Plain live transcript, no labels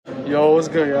Yo, what's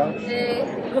good, y'all?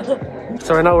 Hey.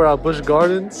 So right now we're at Busch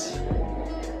Gardens.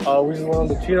 We just went on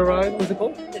the cheetah ride. What's it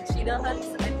called? The cheetah hunt.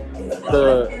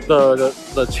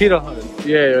 The cheetah hunt.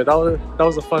 Yeah, that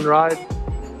was a fun ride.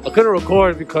 I couldn't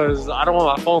record because I don't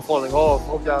want my phone falling off.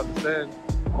 Hope y'all understand.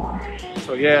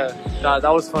 So yeah,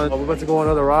 that was fun. We went to go on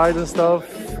another ride and stuff.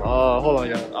 Hold on,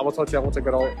 yeah. I'm gonna talk to you once I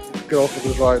get off of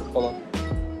this ride. Hold on.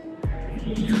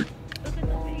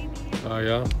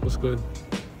 Yeah, what's good?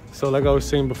 So like I was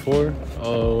saying before,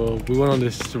 we went on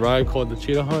this ride called the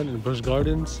cheetah hunt in Busch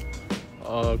Gardens.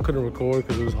 Couldn't record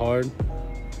because it was hard.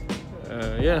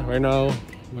 Yeah, right now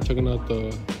we're checking out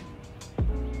the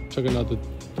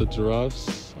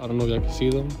giraffes. I don't know if y'all can see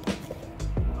them.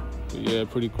 But yeah,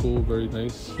 pretty cool, very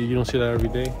nice. You don't see that every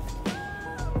day.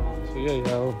 So yeah,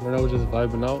 right now we're just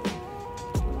vibing out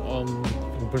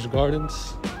in Busch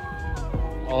Gardens.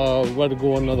 We're about to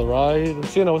go on another ride.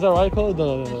 Sienna, what's that ride called?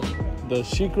 The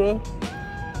Shikra.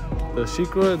 The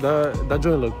Shikra. That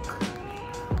joint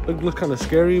look kind of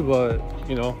scary, but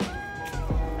you know,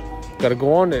 gotta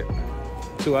go on it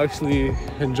to actually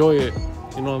enjoy it.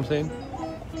 You know what I'm saying?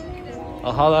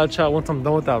 I'll holla at y'all once I'm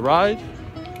done with that ride.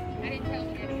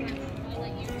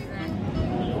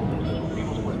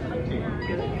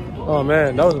 Oh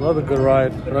man, that was another good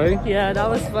ride, right? Yeah, that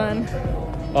was fun.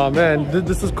 Oh man,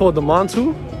 this is called the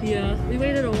Mantu. Yeah, we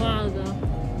waited a while though.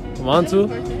 Mantu?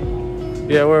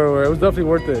 Yeah, it was definitely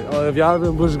worth it. If y'all have been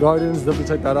in Busch Gardens, definitely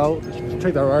check that out.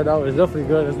 Check that ride out. It's definitely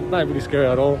good. It's not really scary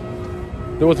at all.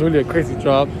 There wasn't really a crazy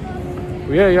drop.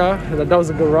 But yeah, that was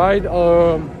a good ride.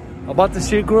 About the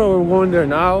Shikra, we're going there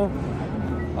now.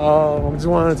 I just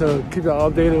wanted to keep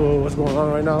y'all updated with what's going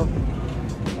on right now.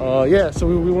 Yeah, so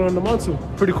we went on the Mantu.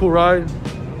 Pretty cool ride.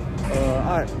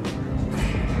 Alright.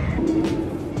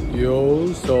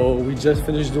 Yo, so we just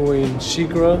finished doing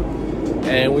Shikra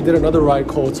and we did another ride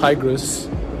called Tigress.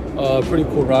 Pretty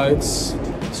cool rides.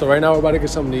 So right now we're about to get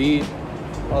something to eat.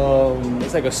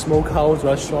 It's like a smokehouse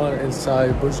restaurant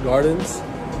inside Busch Gardens.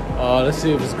 Let's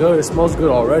see if it's good. It smells good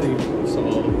already. So,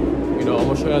 you know, I'm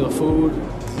gonna show you the food.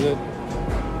 This is it.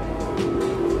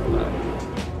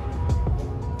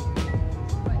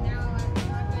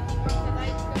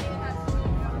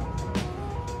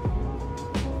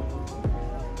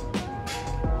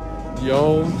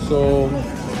 Yo, so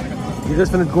we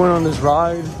just finished going on this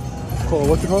ride called,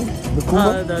 what's it called? The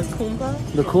Kumba? The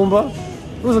Kumba. The Kumba.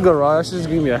 It was a good ride. It just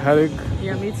gave me a headache.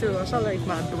 Yeah, me too. I felt like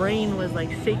my brain was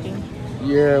like shaking.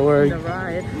 Yeah, the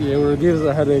ride. Yeah, it gave us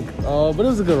a headache. But it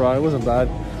was a good ride. It wasn't bad.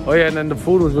 Oh yeah, and then the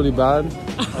food was really bad.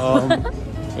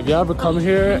 If you ever come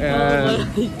here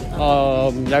and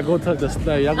y'all go to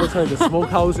the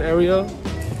smokehouse area,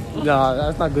 nah,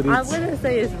 that's not good. I wouldn't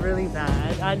say it's really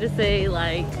bad. I just say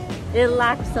like it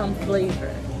lacks some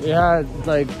flavor. Yeah,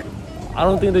 like I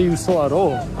don't think they use salt at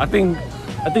all. I think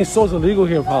salt's illegal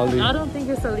here probably. I don't think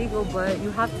it's illegal, but you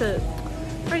have to.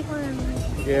 Franklin.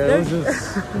 Yeah,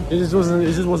 it just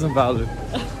wasn't valid.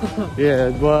 Yeah,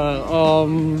 but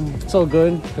so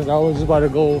good because I was just about to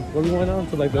go. Where we went on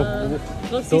to like go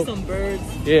see some birds.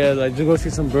 Yeah, like just go see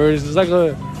some birds. It's like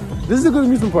this is a good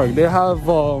amusement park. They have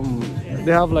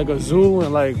like a zoo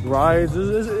and like rides.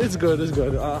 It's good. It's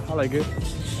good. I like it.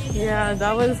 Yeah,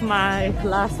 that was my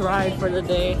last ride for the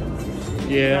day.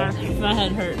 Yeah, my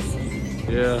head hurts.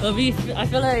 Yeah. I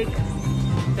feel like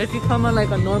if you come on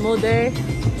like a normal day,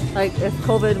 like if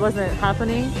COVID wasn't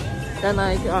happening, then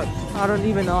like I don't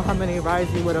even know how many rides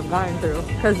we would have gotten through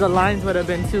because the lines would have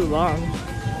been too long.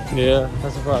 Yeah,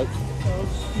 that's a fact. So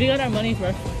we got our money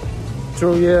first.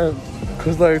 True, yeah.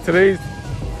 Cause like today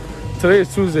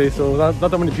is Tuesday, so not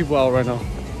that many people out right now.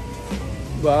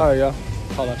 But alright, yeah.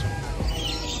 Holla at you.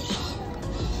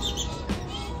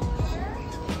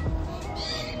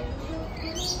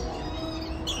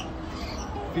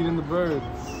 Feeding the birds.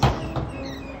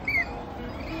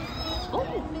 Oh.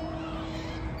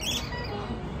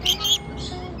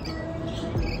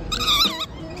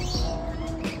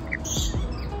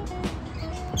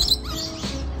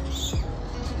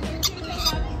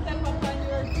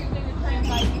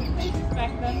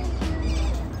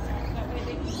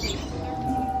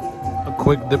 A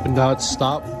quick Dippin' Dots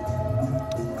stop.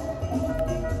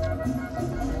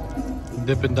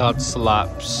 Dippin' Dots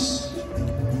slaps.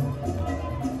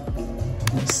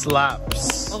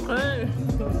 Slaps. Okay.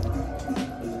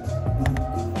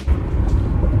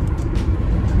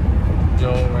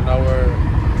 Yo,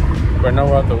 right now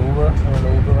we're at the Uber. We're in the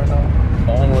Uber right now.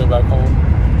 On the way back home.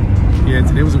 Yeah,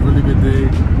 today was a really good day.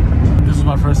 This is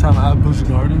my first time at Busch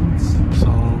Gardens, so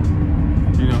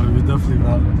you know it was definitely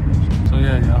valid. So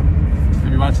yeah. If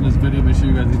you're watching this video, make sure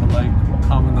you guys leave a like,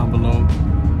 comment down below.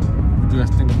 What do you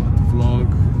guys think about the vlog?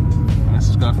 And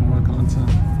subscribe for more content.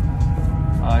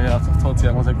 yeah, I'll talk to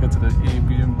you once I get to the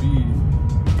Airbnb.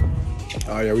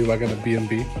 Oh yeah, we back in the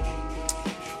B&B.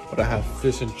 But I have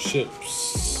fish and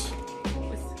chips.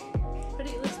 Looks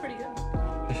pretty good.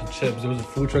 Fish and chips. There was a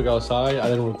food truck outside. I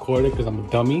didn't record it because I'm a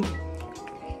dummy.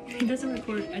 He doesn't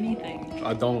record anything.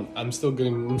 I don't. I'm still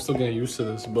getting used to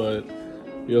this. But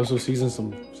we also seasoned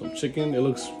some chicken. It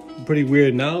looks pretty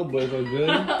weird now, but it's all good.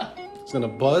 It's gonna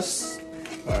bust.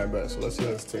 All right, bet. So let's see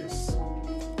how this tastes.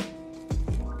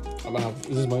 I'm gonna have.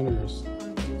 This is mine or yours?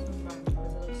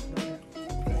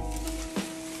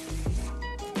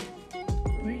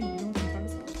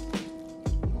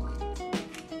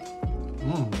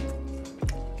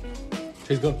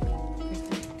 Tastes good.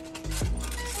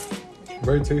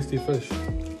 Very tasty fish. I'm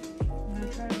gonna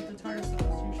try it with the tartar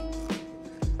sauce.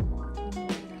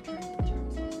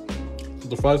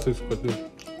 The fries taste good too.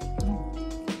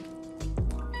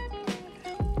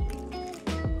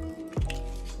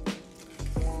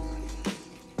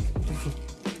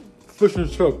 Fish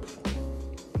and chip.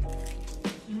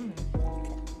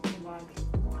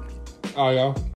 Oh yeah.